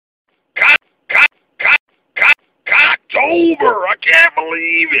Cocktober! I can't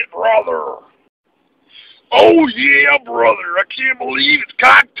believe it, brother. Oh yeah, brother! I can't believe it's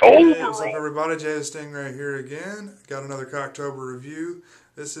Cocktober. Hey, what's up, everybody? Jaythestingray here again. Got another Cocktober review.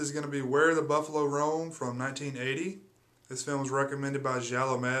 This is going to be Where the Buffalo Roam from 1980. This film was recommended by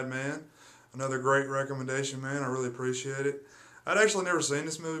Giallomadman. Another great recommendation, man. I really appreciate it. I'd actually never seen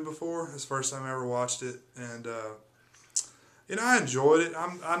this movie before. It's the first time I ever watched it, and I enjoyed it.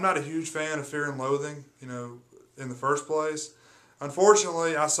 I'm not a huge fan of Fear and Loathing, in the first place.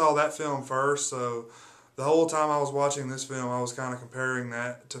 Unfortunately, I saw that film first, so the whole time I was watching this film, I was kind of comparing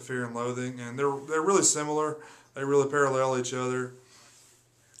that to Fear and Loathing, and they're really similar. They really parallel each other.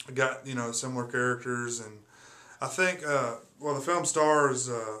 Got similar characters, and I think the film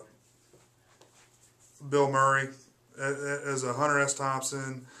stars Bill Murray as Hunter S.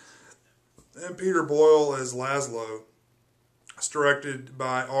 Thompson and Peter Boyle as Laszlo. It's directed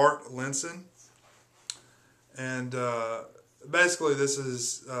by Art Linson, and basically this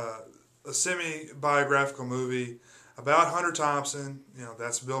is a semi-biographical movie about Hunter Thompson.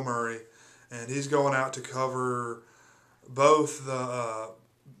 That's Bill Murray, and he's going out to cover both the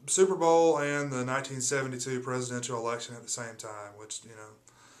Super Bowl and the 1972 presidential election at the same time, which,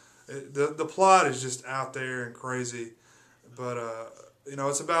 the plot is just out there and crazy, but,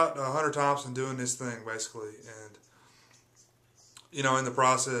 it's about Hunter Thompson doing this thing, basically, and, in the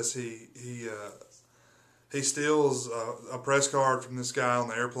process, he steals a press card from this guy on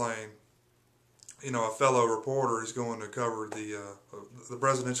the airplane, a fellow reporter who's going to cover the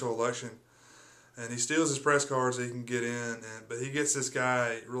presidential election. And he steals his press card so he can get in, but he gets this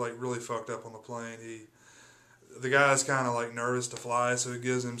guy really fucked up on the plane. The guy's kind of like nervous to fly, so he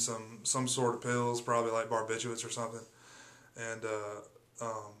gives him some sort of pills, probably like barbiturates or something, and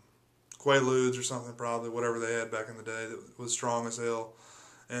Quaaludes or something, probably whatever they had back in the day that was strong as hell.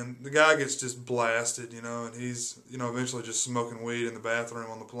 And the guy gets just blasted, and he's eventually just smoking weed in the bathroom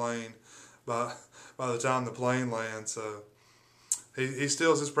on the plane by the time the plane lands. So he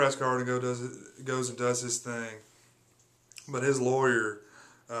steals his press card and goes and does his thing. But his lawyer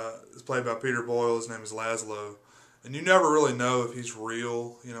is played by Peter Boyle. His name is Laszlo. And you never really know if he's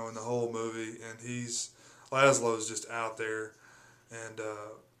real, in the whole movie. And Laszlo's just out there. And,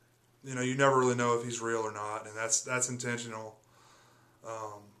 you never really know if he's real or not. And that's intentional.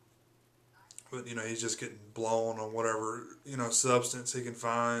 But, he's just getting blown on whatever, substance he can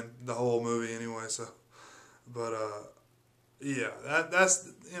find the whole movie anyway. So, but, yeah, that's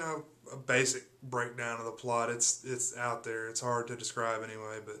a basic breakdown of the plot. It's out there. It's hard to describe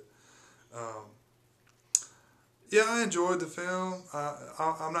anyway, but yeah, I enjoyed the film.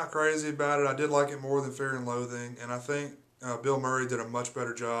 I'm not crazy about it. I did like it more than Fear and Loathing, and I think Bill Murray did a much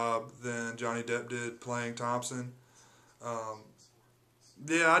better job than Johnny Depp did playing Thompson.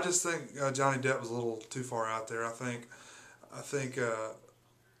 Yeah, I just think Johnny Depp was a little too far out there. I think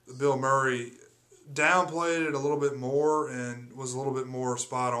Bill Murray downplayed it a little bit more and was a little bit more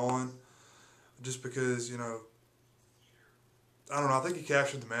spot on, just because, I don't know, I think he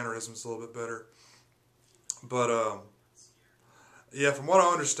captured the mannerisms a little bit better. But, yeah, from what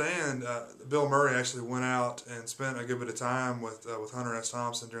I understand, Bill Murray actually went out and spent a good bit of time with Hunter S.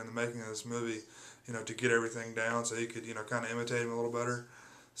 Thompson during the making of this movie, to get everything down so he could, kind of imitate him a little better.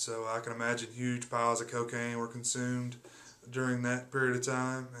 So I can imagine huge piles of cocaine were consumed during that period of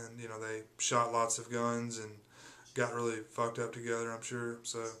time, and they shot lots of guns and got really fucked up together, I'm sure.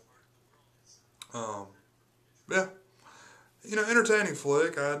 So yeah, entertaining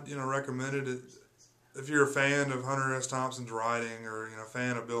flick. I'd recommend it if you're a fan of Hunter S. Thompson's writing, or a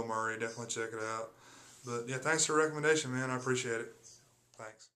fan of Bill Murray. Definitely check it out. But yeah, thanks for the recommendation, man. I appreciate it.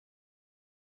 Thanks.